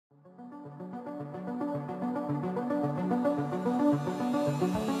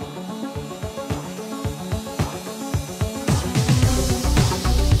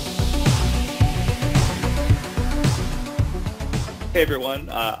Hey everyone,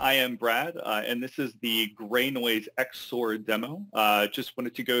 I am Brad, and this is the GreyNoise XSOAR demo. Just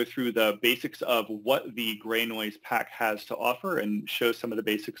wanted to go through the basics of what the GreyNoise Pack has to offer and show some of the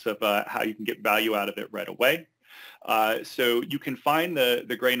basics of how you can get value out of it right away. So you can find the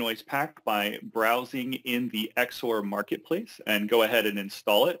GreyNoise Pack by browsing in the XSOAR marketplace and go ahead and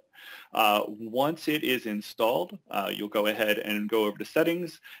install it. Once it is installed, you'll go ahead and go over to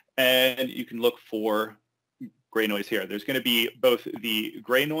settings, and you can look for GreyNoise here. There's going to be both the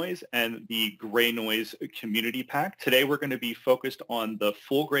GreyNoise and the GreyNoise Community Pack. Today we're going to be focused on the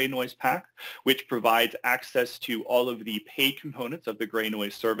full GreyNoise Pack, which provides access to all of the paid components of the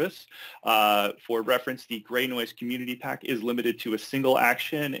GreyNoise service. For reference, the GreyNoise Community Pack is limited to a single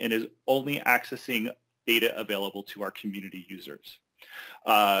action and is only accessing data available to our community users.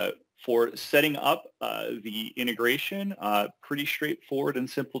 For setting up the integration, pretty straightforward and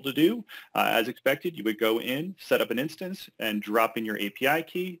simple to do. As expected, you would go in, set up an instance, and drop in your API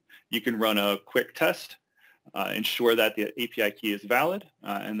key. You can run a quick test, ensure that the API key is valid,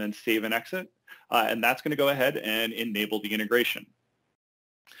 and then save and exit. And that's going to go ahead and enable the integration.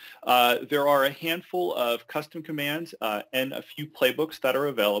 There are a handful of custom commands and a few playbooks that are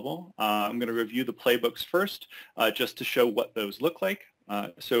available. I'm going to review the playbooks first just to show what those look like.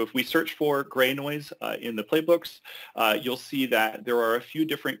 So if we search for GreyNoise in the playbooks, you'll see that there are a few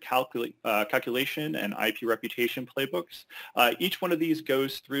different calculation and IP reputation playbooks. Each one of these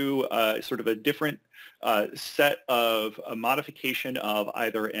goes through sort of a different set of a modification of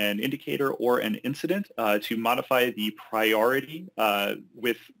either an indicator or an incident to modify the priority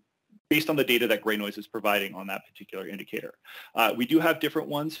based on the data that GreyNoise is providing on that particular indicator. We do have different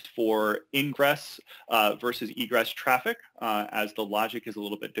ones for ingress versus egress traffic, as the logic is a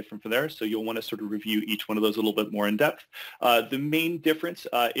little bit different for there, so you'll want to sort of review each one of those a little bit more in depth. The main difference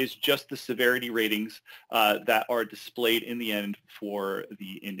is just the severity ratings that are displayed in the end for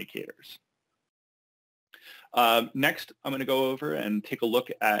the indicators. Next, I'm going to go over and take a look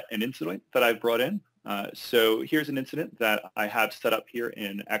at an incident that I've brought in. So here's an incident that I have set up here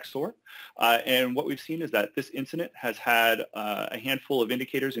in XSOAR. And what we've seen is that this incident has had a handful of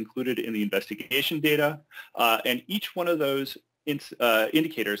indicators included in the investigation data. And each one of those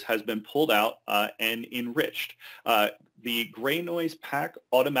indicators has been pulled out and enriched. The GreyNoise Pack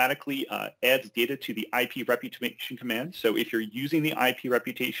automatically adds data to the IP reputation command. So if you're using the IP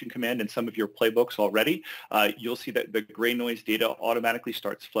reputation command in some of your playbooks already, you'll see that the GreyNoise data automatically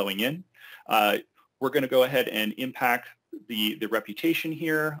starts flowing in. We're going to go ahead and impact the reputation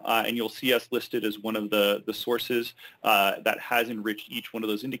here, and you'll see us listed as one of the sources that has enriched each one of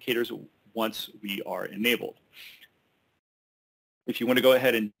those indicators once we are enabled. If you want to go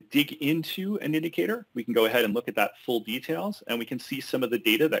ahead and dig into an indicator, we can go ahead and look at that full details, and we can see some of the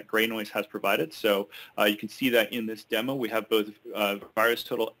data that GreyNoise has provided. So you can see that in this demo, we have both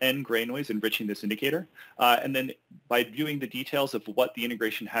VirusTotal and GreyNoise enriching this indicator. And then by viewing the details of what the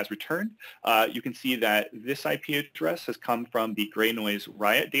integration has returned, you can see that this IP address has come from the GreyNoise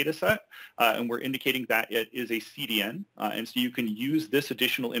Riot dataset, and we're indicating that it is a CDN. And so you can use this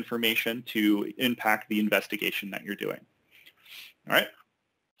additional information to impact the investigation that you're doing. All right.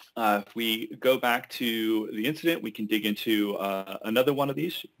 If we go back to the incident, we can dig into another one of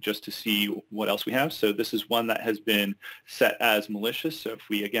these just to see what else we have. So this is one that has been set as malicious. So if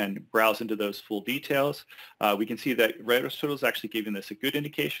we, again, browse into those full details, we can see that VirusTotal is actually giving this a good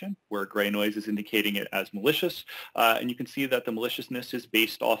indication, where GreyNoise is indicating it as malicious. And you can see that the maliciousness is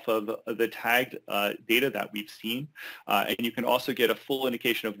based off of the tagged data that we've seen. And you can also get a full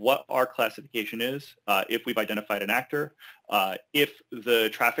indication of what our classification is if we've identified an actor, if the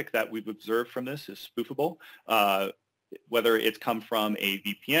traffic that we've observed from this is spoofable, whether it's come from a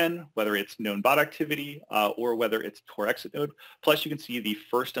VPN, whether it's known bot activity, or whether it's Tor exit node. Plus, you can see the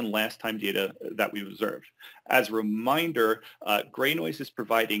first and last time data that we've observed. As a reminder, GreyNoise is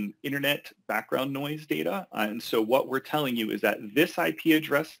providing internet background noise data, and so what we're telling you is that this IP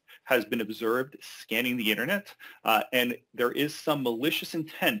address has been observed scanning the internet, and there is some malicious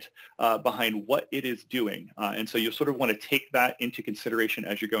intent behind what it is doing. And so you'll sort of want to take that into consideration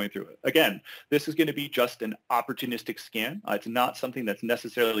as you're going through it. Again, this is going to be just an opportunistic scan. It's not something that's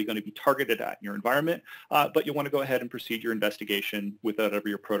necessarily going to be targeted at your environment, but you'll want to go ahead and proceed your investigation with whatever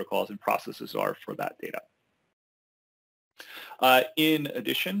your protocols and processes are for that data. In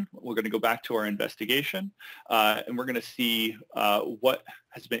addition, we're going to go back to our investigation, and we're going to see what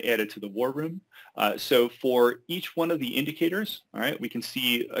has been added to the war room. So for each one of the indicators, all right, we can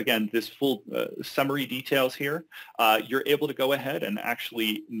see, again, this full summary details here. You're able to go ahead and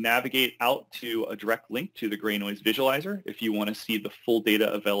actually navigate out to a direct link to the GreyNoise visualizer if you want to see the full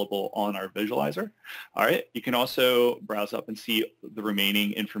data available on our visualizer. All right, you can also browse up and see the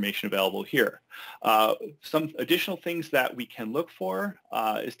remaining information available here. Some additional things that we can look for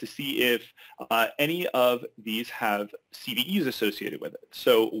is to see if any of these have CVEs associated with it.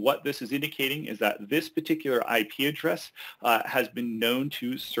 So what this is indicating is that this particular IP address has been known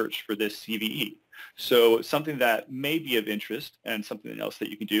to search for this CVE. So something that may be of interest and something else that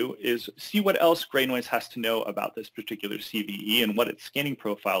you can do is see what else GreyNoise has to know about this particular CVE and what its scanning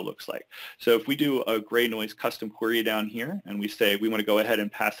profile looks like. So if we do a GreyNoise custom query down here and we say we want to go ahead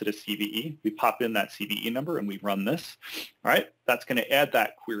and pass it a CVE, we pop in that CVE number and we run this. All right, that's going to add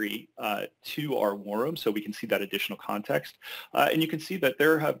that query to our war room so we can see that additional context. And you can see that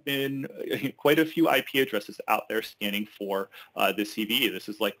there have been quite a few IP addresses out there scanning for this CVE. This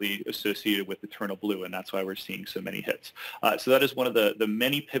is likely associated with Eternal Blue, and that's why we're seeing so many hits. So that is one of the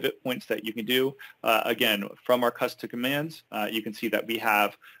many pivot points that you can do. Again, from our custom commands, you can see that we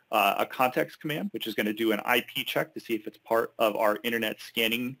have a context command, which is going to do an IP check to see if it's part of our internet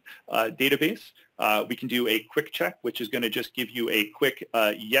scanning database. We can do a quick check, which is going to just give you a quick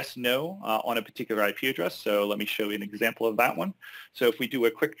yes, no on a particular IP address. So let me show you an example of that one. So if we do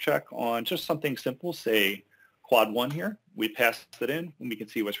a quick check on just something simple, say quad 1 here, we pass it in and we can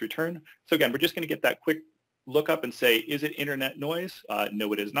see what's returned. So again, we're just going to get that quick look up and say, is it internet noise?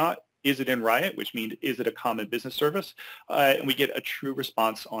 No, it is not. Is it in Riot, which means is it a common business service? And we get a true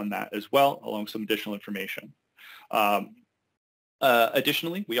response on that as well, along with some additional information.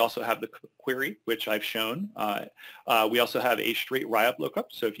 Additionally, we also have the query, which I've shown. We also have a straight Riot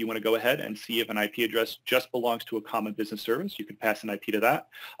lookup. So if you want to go ahead and see if an IP address just belongs to a common business service, you can pass an IP to that.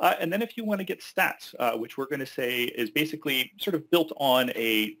 And then if you want to get stats, which we're going to say is basically sort of built on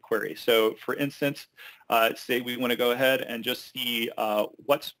a query. So for instance, say we want to go ahead and just see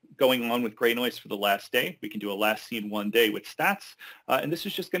what's going on with GreyNoise for the last day. We can do a last seen 1 day with stats. And this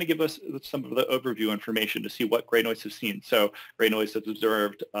is just going to give us some of the overview information to see what GreyNoise has seen. So GreyNoise has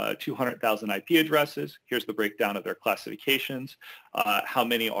observed 200,000 IP addresses. Here's the breakdown of their classifications, how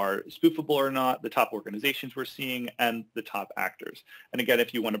many are spoofable or not, the top organizations we're seeing, and the top actors. And again,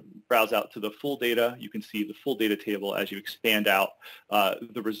 if you want to browse out to the full data, you can see the full data table as you expand out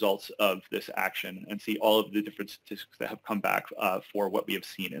the results of this action and see all of the different statistics that have come back for what we have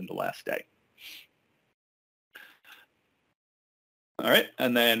seen in the last day. All right,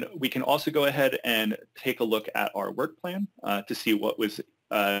 and then we can also go ahead and take a look at our work plan to see what was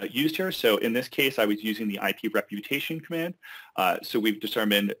used here. So in this case, I was using the IP reputation command. So we've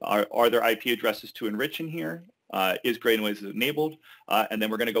determined, are there IP addresses to enrich in here? Is GreyNoise enabled? And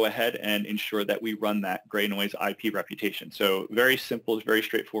then we're going to go ahead and ensure that we run that GreyNoise IP reputation. So very simple, very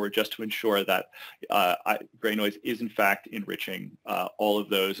straightforward, just to ensure that GreyNoise is in fact enriching all of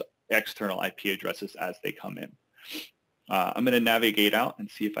those external IP addresses as they come in. I'm going to navigate out and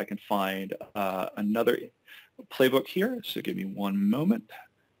see if I can find another playbook here. So give me one moment.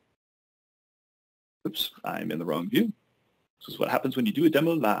 Oops, I'm in the wrong view. This is what happens when you do a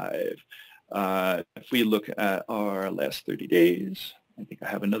demo live. If we look at our last 30 days, I think I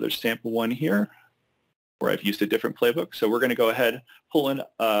have another sample one here where I've used a different playbook. So we're going to go ahead, pull in,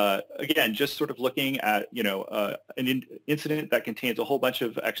 again, just sort of looking at, an incident that contains a whole bunch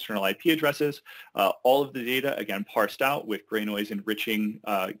of external IP addresses, all of the data, again, parsed out with GreyNoise enriching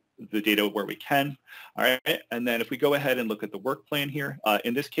the data where we can. All right, and then if we go ahead and look at the work plan here,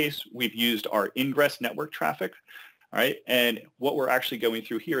 in this case, we've used our ingress network traffic. All right, and what we're actually going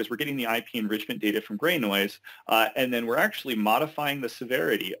through here is we're getting the IP enrichment data from GreyNoise, and then we're actually modifying the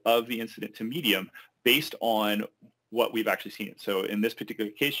severity of the incident to medium based on what we've actually seen. So in this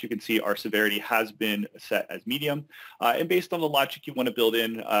particular case, you can see our severity has been set as medium, and based on the logic you want to build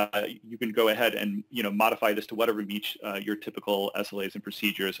in, you can go ahead and modify this to whatever meets your typical SLAs and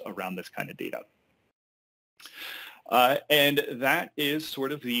procedures around this kind of data. And that is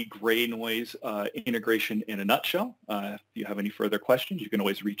sort of the GreyNoise integration in a nutshell. If you have any further questions, you can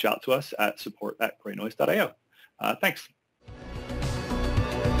always reach out to us at support@greynoise.io. Thanks.